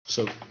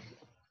So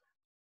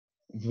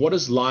what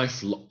does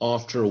life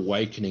after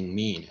awakening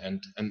mean?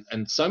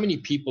 And so many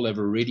people have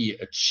already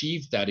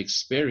achieved that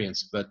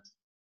experience, but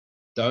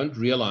don't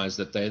realize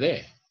that they're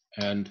there.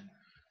 And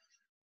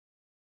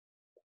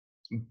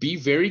be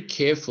very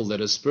careful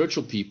that as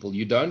spiritual people,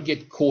 you don't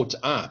get caught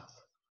up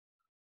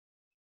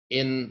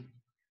in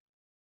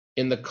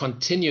the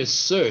continuous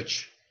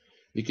search,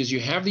 because you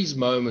have these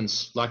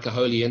moments like a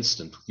holy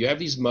instant. You have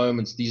these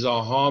moments, these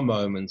aha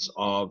moments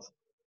of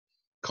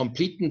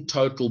complete and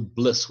total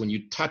bliss. When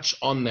you touch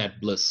on that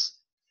bliss,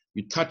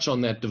 you touch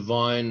on that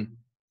divine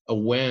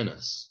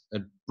awareness.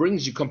 It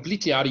brings you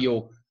completely out of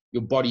your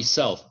body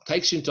self,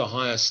 takes you into a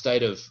higher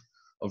state of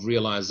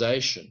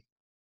realization.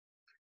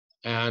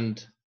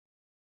 And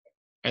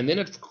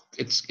then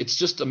it's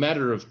just a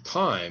matter of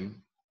time.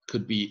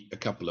 Could be a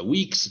couple of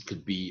weeks, it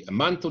could be a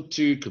month or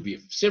two, it could be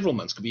several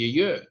months, it could be a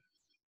year, it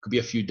could be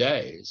a few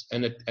days,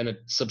 and it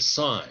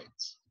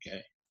subsides.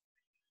 Okay.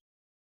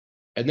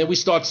 And then we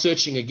start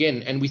searching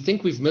again, and we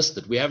think we've missed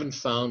it. We haven't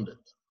found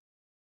it.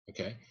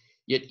 Okay.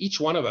 Yet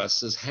each one of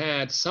us has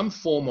had some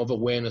form of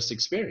awareness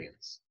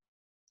experience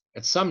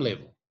at some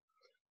level,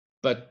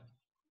 but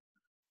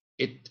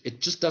it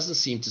just doesn't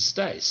seem to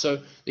stay.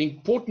 So the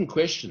important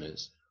question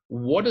is,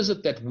 what is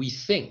it that we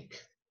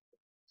think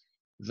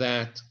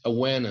that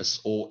awareness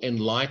or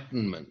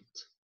enlightenment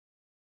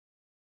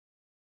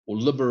or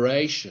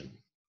liberation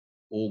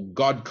or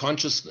God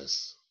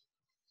consciousness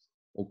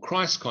or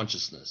Christ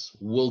consciousness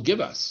will give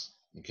us?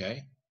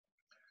 Okay.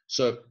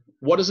 So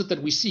what is it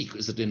that we seek?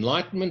 Is it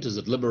enlightenment? Is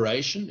it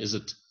liberation? Is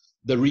it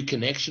the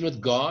reconnection with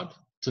God,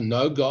 to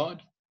know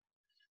God?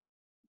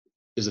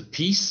 Is it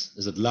peace?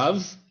 Is it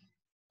love?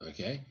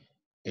 Okay.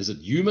 Is it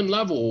human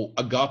love or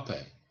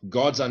agape,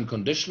 God's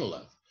unconditional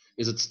love?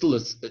 Is it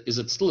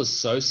still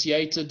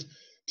associated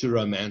to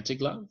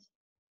romantic love?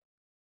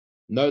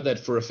 Know that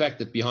for a fact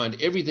that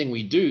behind everything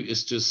we do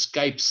is to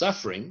escape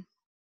suffering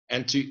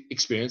and to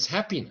experience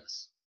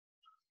happiness.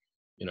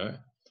 You know,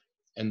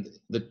 and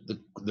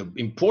the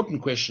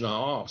important question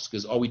I ask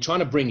is, are we trying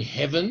to bring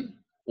heaven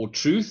or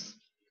truth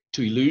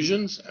to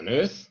illusions and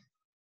earth?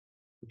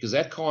 Because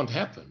that can't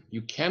happen.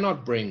 You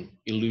cannot bring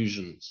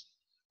illusions.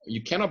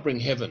 You cannot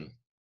bring heaven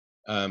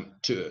to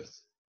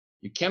earth.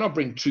 You cannot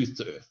bring truth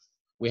to earth.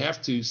 We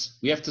have to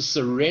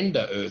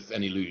surrender earth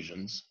and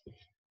illusions,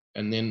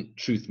 and then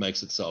truth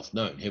makes itself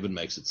known. Heaven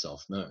makes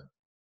itself known.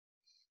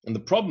 And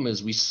the problem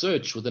is we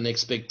search with an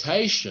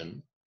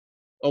expectation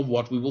of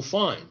what we will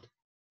find.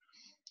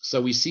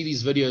 So we see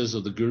these videos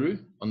of the guru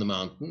on the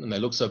mountain, and they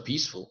look so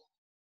peaceful.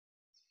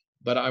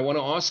 But I want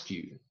to ask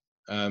you,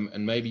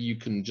 and maybe you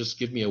can just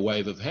give me a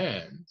wave of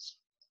hands,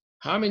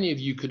 how many of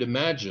you could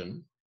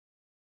imagine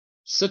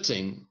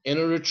sitting in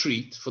a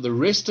retreat for the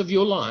rest of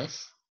your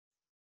life?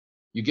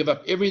 You give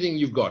up everything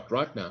you've got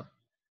right now,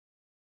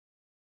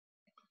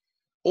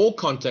 all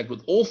contact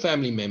with all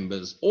family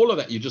members, all of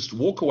that. You just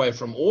walk away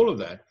from all of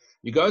that.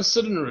 You go and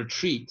sit in a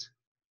retreat,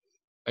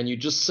 and you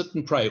just sit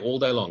and pray all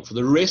day long for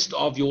the rest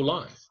of your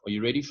life. Are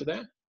you ready for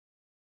that?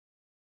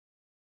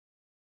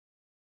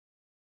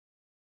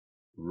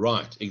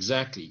 Right,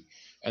 exactly.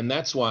 And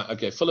that's why,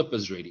 okay, Philip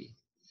is ready.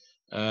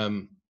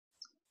 And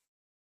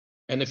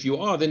if you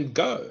are, then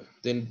go.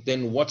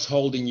 Then what's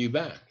holding you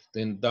back?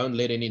 Then don't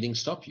let anything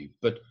stop you.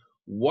 But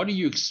what are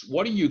you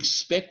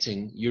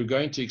expecting you're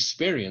going to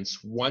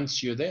experience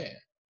once you're there?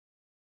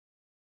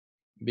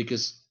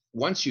 Because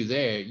once you're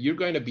there, you're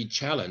going to be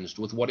challenged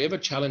with whatever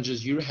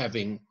challenges you're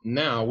having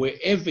now,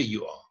 wherever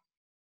you are.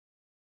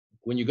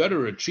 When you go to a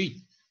retreat,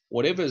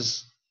 whatever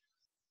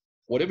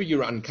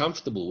you're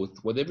uncomfortable with,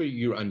 whatever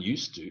you're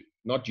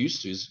not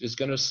used to, is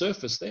going to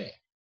surface there.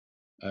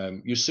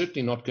 You're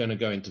certainly not going to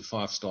go into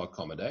 5-star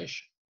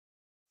accommodation.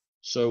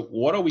 So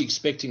what are we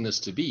expecting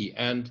this to be?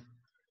 And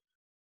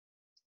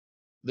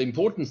the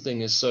important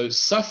thing is, so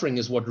suffering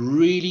is what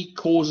really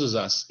causes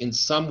us in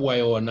some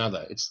way or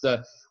another.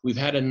 We've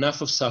had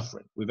enough of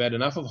suffering. We've had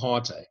enough of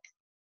heartache.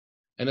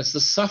 And it's the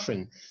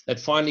suffering that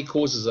finally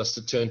causes us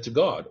to turn to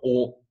God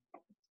or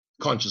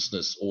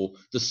consciousness or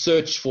the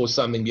search for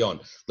something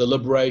beyond, the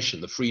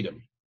liberation, the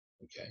freedom.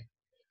 Okay.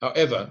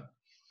 However,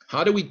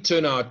 how do we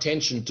turn our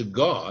attention to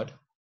God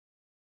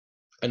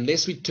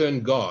unless we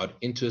turn God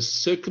into a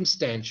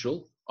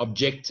circumstantial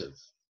objective?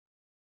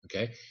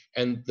 Okay.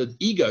 And the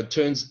ego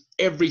turns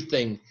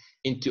everything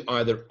into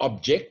either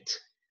object,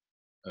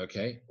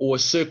 okay, or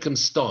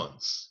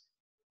circumstance.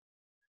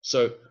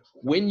 So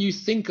when you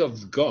think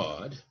of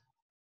God,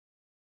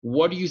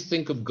 what do you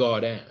think of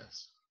God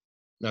as?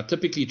 Now,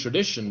 typically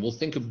tradition will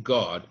think of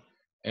God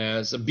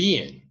as a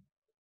being,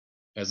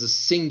 as a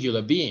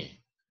singular being,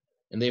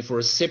 and therefore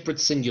a separate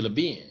singular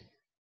being.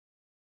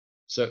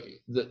 So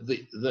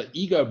the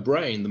ego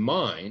brain, the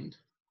mind,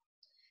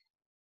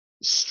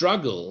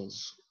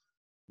 struggles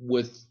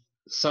with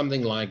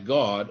something like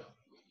God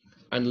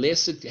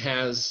unless it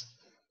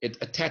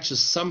attaches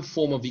some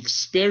form of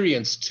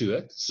experience to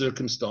it,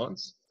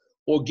 circumstance,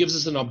 or gives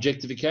us an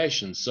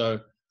objectification.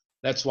 So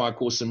that's why A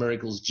Course in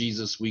Miracles,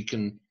 Jesus,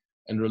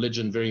 and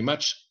religion very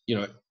much,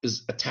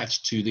 is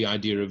attached to the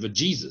idea of a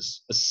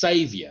Jesus, a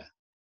savior.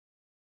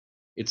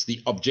 It's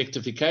the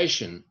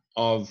objectification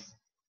of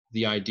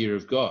the idea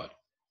of God,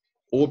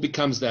 or it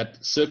becomes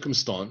that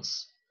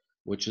circumstance,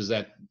 which is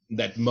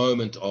that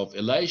moment of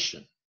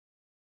elation.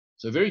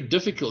 So very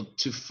difficult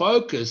to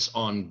focus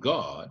on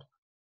God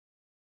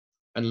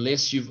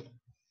unless you've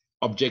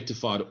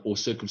objectified or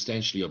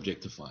circumstantially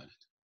objectified it.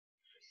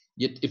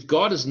 Yet if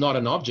God is not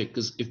an object,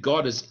 because if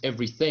God is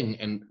everything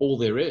and all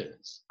there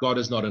is, God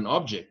is not an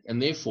object,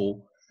 and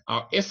therefore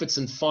our efforts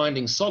in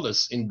finding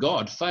solace in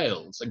God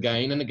fails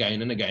again and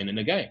again and again and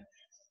again.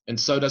 And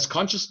so does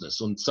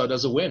consciousness, and so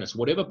does awareness.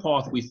 Whatever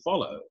path we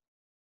follow,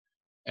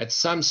 at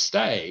some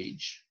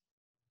stage,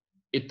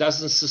 it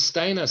doesn't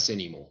sustain us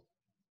anymore.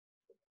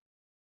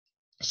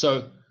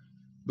 So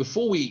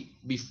before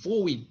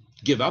we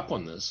give up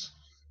on this,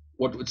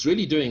 what it's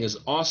really doing is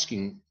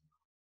asking,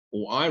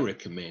 or I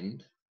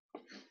recommend,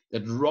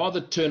 that rather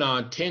turn our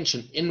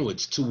attention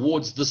inwards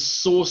towards the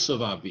source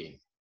of our being,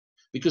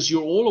 because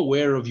you're all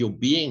aware of your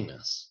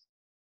beingness.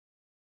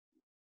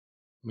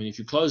 I mean, if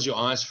you close your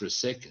eyes for a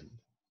second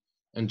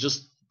and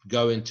just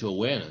go into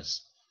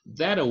awareness,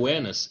 that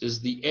awareness is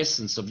the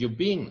essence of your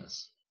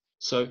beingness.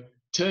 So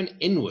turn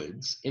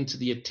inwards into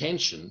the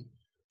attention,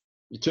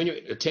 you turn your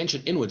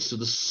attention inwards to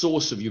the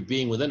source of your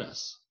being within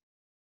us.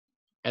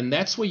 And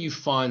that's where you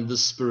find the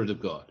Spirit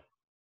of God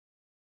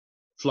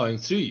flowing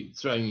through you,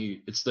 throwing you.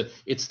 It's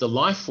the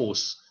life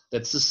force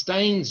that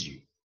sustains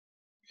you.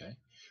 Okay?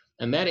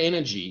 And that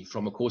energy,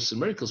 from A Course in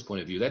Miracles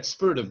point of view, that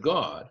Spirit of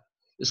God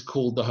is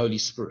called the Holy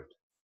Spirit.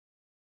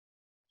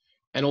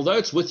 And although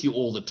it's with you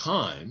all the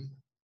time,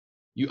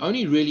 you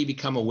only really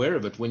become aware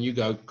of it when you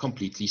go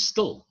completely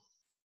still.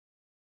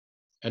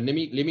 And let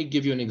me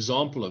give you an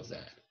example of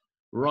that.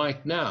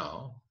 Right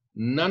now,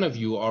 none of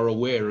you are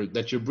aware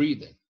that you're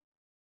breathing.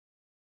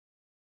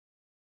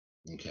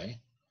 Okay?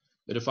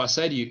 But if I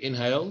say to you,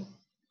 inhale,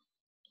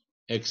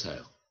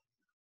 exhale,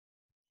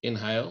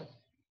 inhale,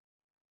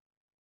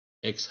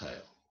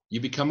 exhale, you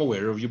become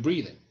aware of your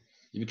breathing.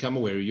 You become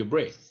aware of your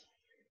breath.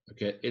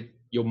 Okay?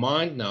 Your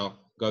mind now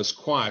goes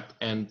quiet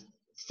and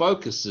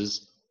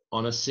focuses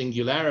on a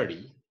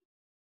singularity,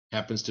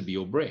 happens to be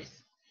your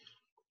breath.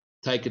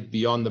 Take it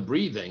beyond the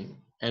breathing,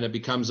 and it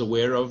becomes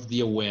aware of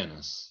the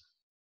awareness,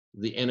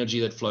 the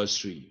energy that flows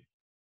through you,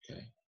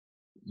 okay?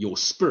 Your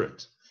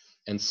spirit.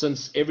 And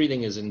since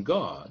everything is in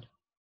God,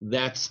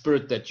 that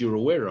spirit that you're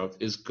aware of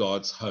is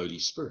God's Holy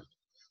Spirit.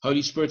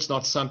 Holy Spirit's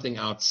not something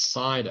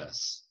outside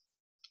us,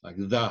 like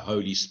the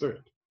Holy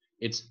Spirit.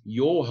 It's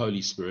your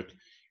Holy Spirit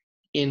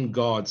in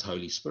God's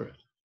Holy Spirit.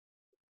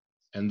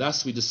 And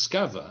thus we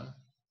discover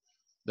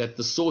that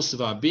the source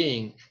of our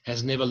being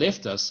has never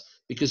left us,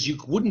 because you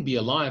wouldn't be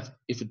alive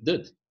if it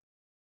did.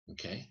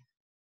 Okay?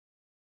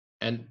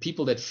 And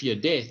people that fear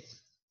death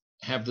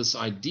have this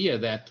idea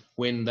that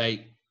when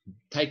they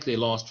take their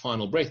last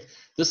final breath,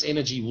 this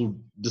energy will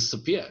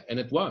disappear, and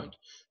it won't,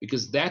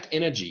 because that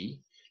energy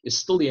is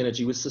still the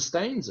energy which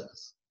sustains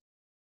us.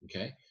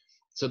 Okay?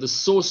 So the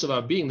source of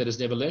our being that has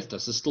never left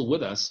us, is still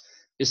with us,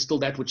 is still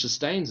that which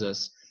sustains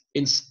us.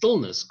 In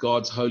stillness,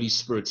 God's Holy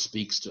Spirit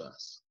speaks to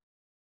us.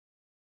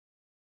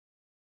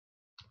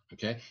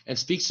 Okay? And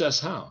speaks to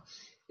us how?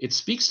 It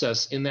speaks to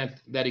us in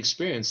that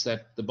experience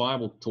that the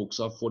Bible talks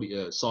of,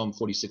 Psalm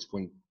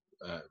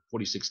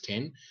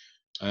 46:10,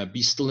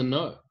 be still and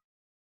know.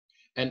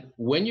 And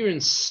when you're in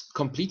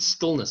complete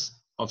stillness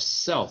of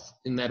self,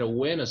 in that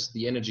awareness,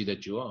 the energy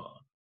that you are,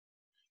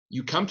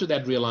 you come to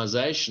that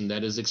realization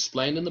that is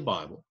explained in the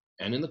Bible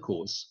and in the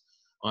Course,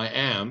 I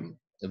am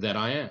that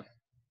I am.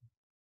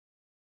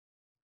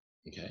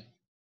 Okay?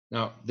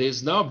 Now,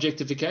 there's no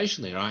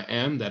objectification there. I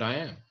am that I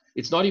am.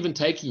 It's not even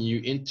taking you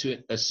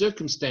into a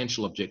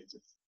circumstantial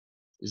objective.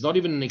 It's not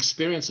even an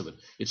experience of it.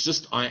 It's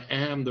just I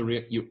am the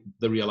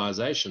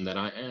realization that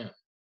I am.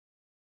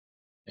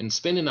 And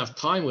spend enough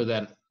time with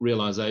that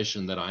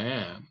realization that I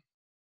am,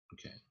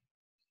 okay,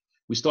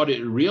 we started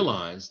to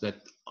realize that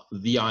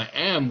the I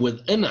am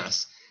within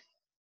us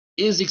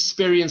is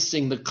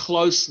experiencing the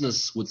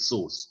closeness with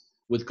Source,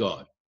 with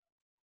God.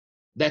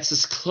 That's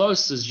as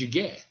close as you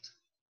get.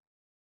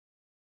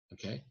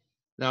 Okay?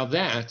 Now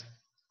that,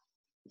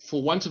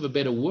 for want of a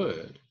better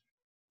word,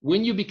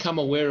 when you become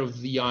aware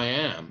of the I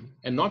am,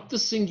 and not the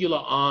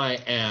singular I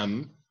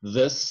am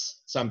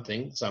this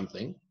something,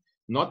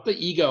 not the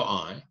ego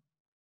I,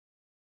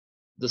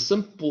 the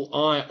simple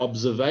I,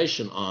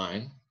 observation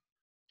I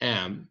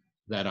am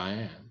that I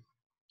am.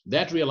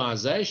 That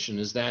realization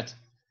is that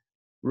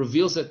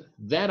reveals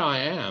that I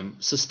am,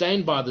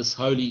 sustained by this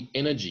holy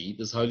energy,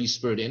 this Holy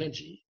Spirit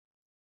energy,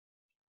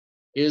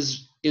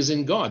 is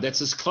in God.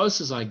 That's as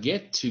close as I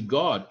get to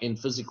God in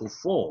physical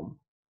form.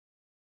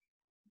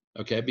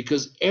 Okay,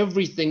 because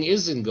everything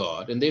is in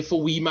God, and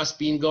therefore we must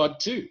be in God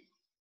too.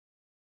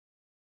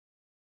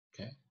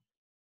 Okay.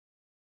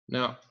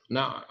 Now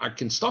I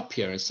can stop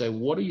here and say,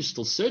 what are you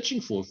still searching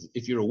for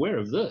if you're aware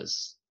of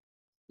this?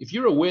 If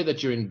you're aware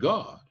that you're in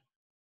God,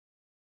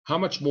 how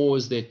much more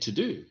is there to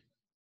do?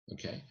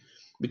 Okay,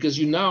 because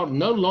you now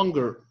no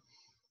longer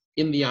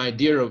in the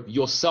idea of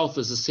yourself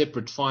as a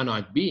separate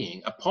finite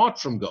being apart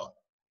from God.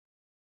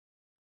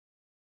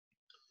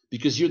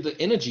 because you're the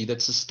energy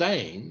that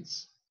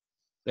sustains,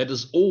 that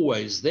is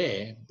always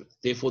there,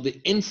 therefore the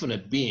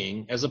infinite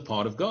being as a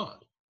part of God.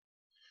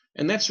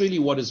 And that's really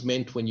what is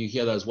meant when you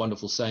hear those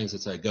wonderful sayings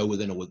that say, go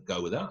within or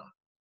go without.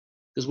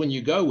 Because when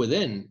you go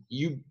within,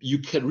 you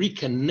can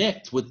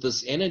reconnect with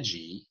this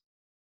energy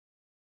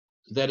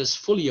that is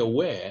fully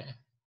aware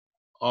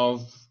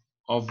of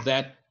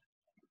that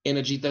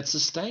energy that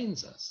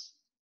sustains us.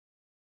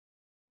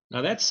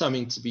 Now that's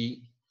something to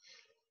be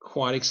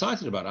quite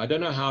excited about. I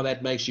don't know how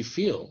that makes you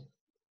feel,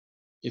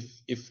 if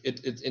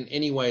it in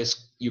any way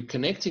is you're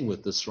connecting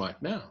with this right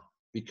now,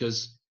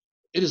 because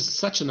it is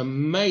such an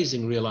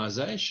amazing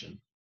realization.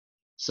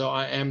 So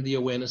I am the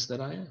awareness that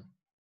I am.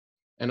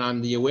 And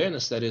I'm the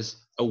awareness that is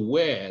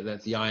aware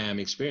that the I am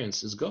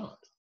experience is God.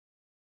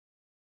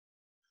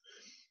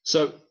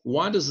 So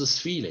why does this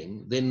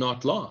feeling then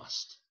not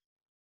last?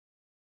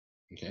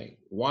 Okay,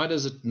 why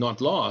does it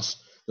not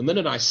last? The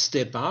minute I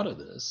step out of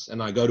this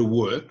and I go to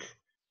work,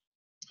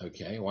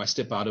 okay, or I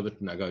step out of it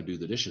and I go do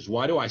the dishes.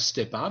 Why do I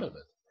step out of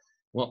it?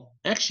 Well,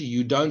 actually,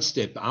 you don't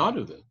step out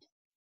of it.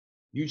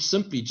 You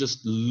simply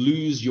just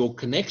lose your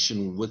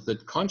connection with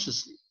it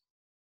consciously.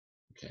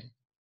 Okay.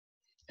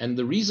 And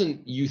the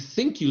reason you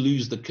think you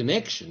lose the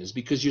connection is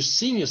because you're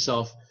seeing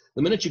yourself,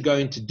 the minute you go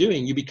into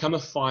doing, you become a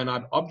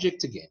finite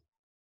object again.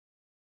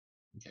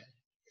 Okay.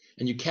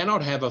 And you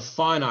cannot have a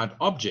finite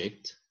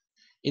object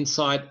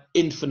inside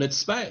infinite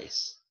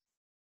space.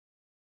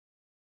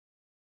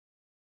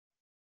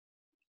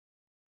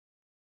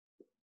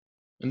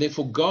 And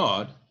therefore,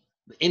 God,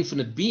 the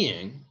infinite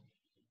being,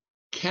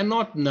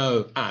 cannot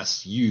know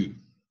us, you,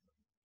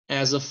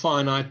 as a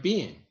finite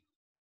being.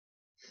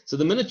 So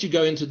the minute you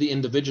go into the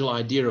individual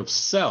idea of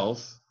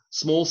self,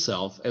 small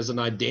self, as an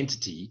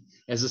identity,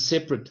 as a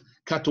separate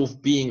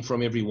cut-off being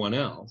from everyone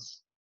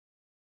else,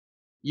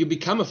 you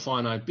become a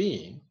finite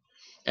being.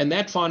 And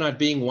that finite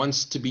being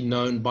wants to be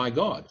known by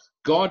God.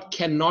 God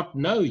cannot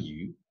know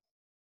you,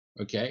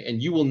 okay?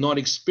 And you will not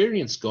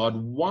experience God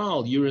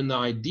while you're in the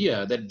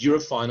idea that you're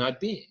a finite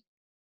being.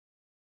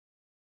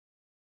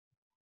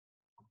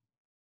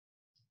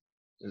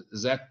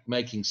 Is that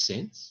making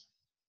sense?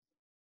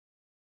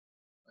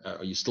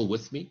 Are you still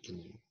with me? Can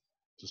you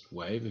just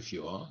wave if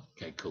you are?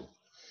 Okay, cool.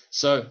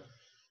 So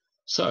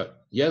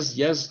yes,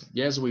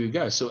 where we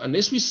go. So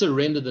unless we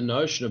surrender the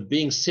notion of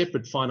being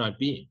separate finite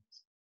beings,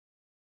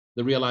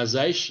 the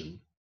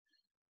realization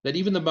that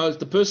even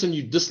the person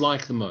you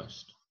dislike the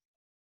most,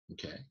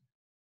 okay,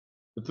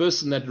 the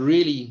person that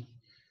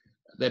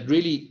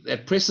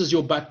presses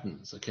your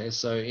buttons, okay.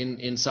 So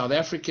in South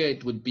Africa,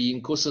 it would be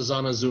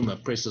Nkosazana Zuma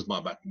presses my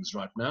buttons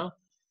right now.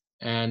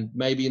 And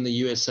maybe in the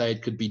USA,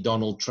 it could be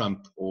Donald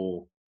Trump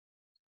or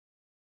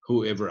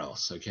whoever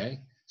else,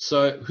 okay?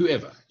 So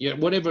whoever,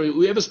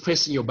 whoever's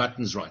pressing your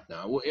buttons right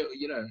now,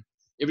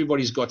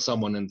 everybody's got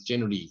someone, and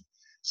generally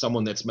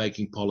someone that's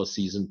making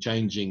policies and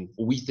changing,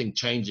 or we think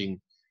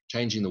changing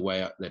the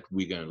way that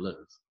we're going to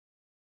live.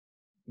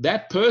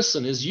 That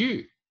person is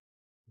you.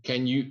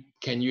 Can you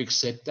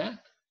accept that?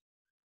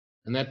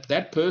 And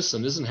that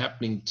person isn't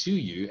happening to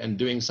you and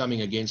doing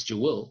something against your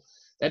will.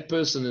 That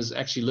person is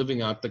actually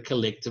living out the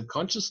collective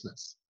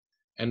consciousness,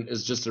 and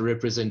is just a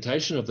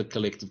representation of the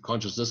collective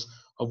consciousness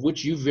of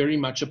which you're very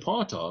much a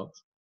part of,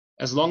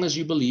 as long as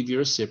you believe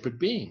you're a separate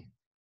being.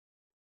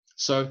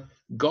 So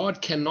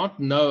God cannot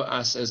know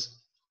us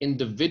as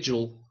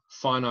individual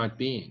finite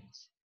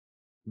beings.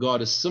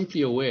 God is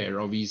simply aware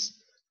of his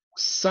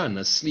son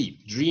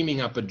asleep, dreaming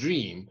up a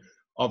dream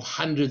of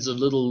hundreds of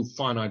little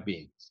finite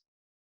beings,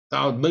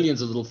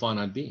 millions of little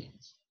finite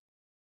beings.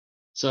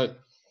 So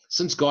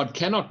since God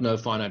cannot know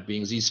finite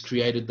beings, he's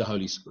created the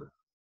Holy Spirit,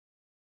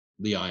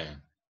 the I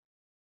am.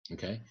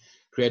 Okay,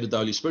 created the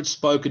Holy Spirit,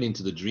 spoken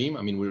into the dream.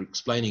 I mean, we're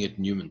explaining it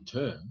in human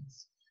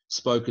terms.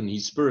 Spoken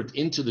his spirit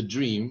into the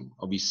dream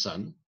of his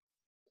son,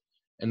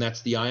 and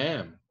that's the I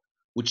am,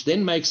 which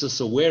then makes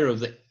us aware of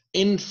the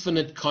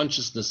infinite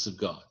consciousness of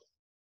God.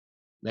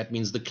 That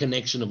means the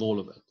connection of all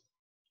of it.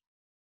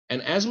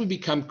 And as we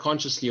become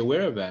consciously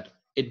aware of that,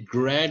 it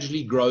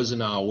gradually grows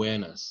in our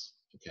awareness,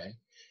 okay?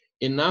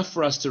 Enough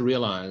for us to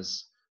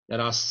realize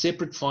that our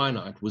separate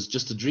finite was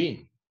just a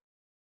dream.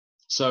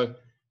 So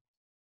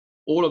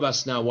all of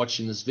us now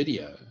watching this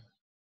video,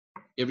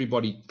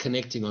 everybody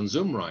connecting on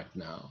Zoom right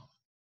now,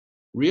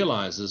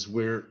 realizes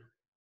we're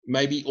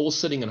maybe all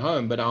sitting at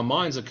home, but our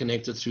minds are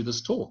connected through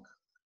this talk.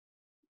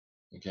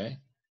 Okay,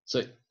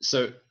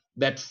 so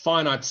that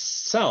finite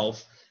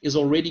self is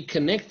already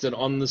connected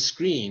on the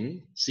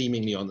screen,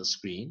 seemingly on the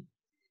screen.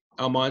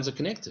 Our minds are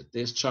connected.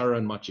 There's Chara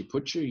in Machu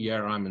Picchu.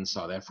 Yeah, I'm in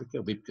South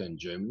Africa. Wipke in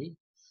Germany.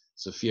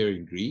 Sophia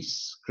in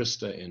Greece.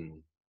 Krista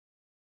in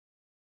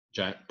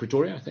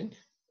Pretoria, I think.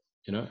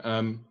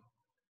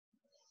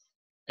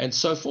 And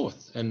so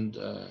forth. And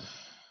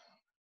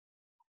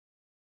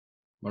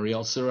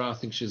Marielle Sira, I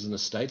think she's in the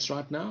States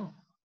right now.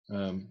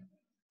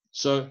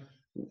 So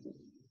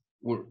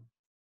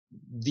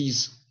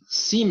these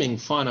seeming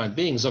finite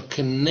beings are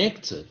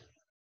connected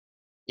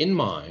in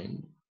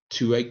mind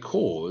to a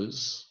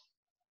cause,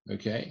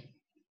 okay?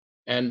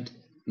 And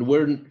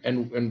we're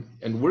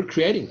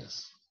creating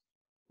this.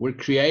 We're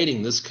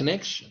creating this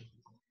connection.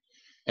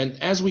 And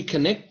as we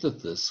connect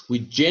with this, we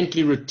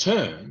gently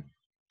return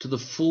to the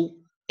full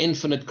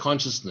infinite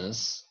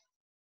consciousness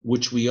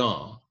which we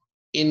are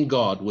in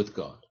God, with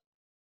God.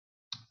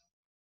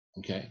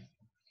 Okay?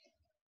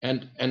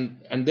 And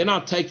then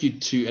I'll take you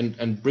to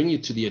and bring you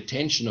to the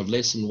attention of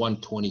lesson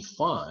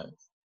 125,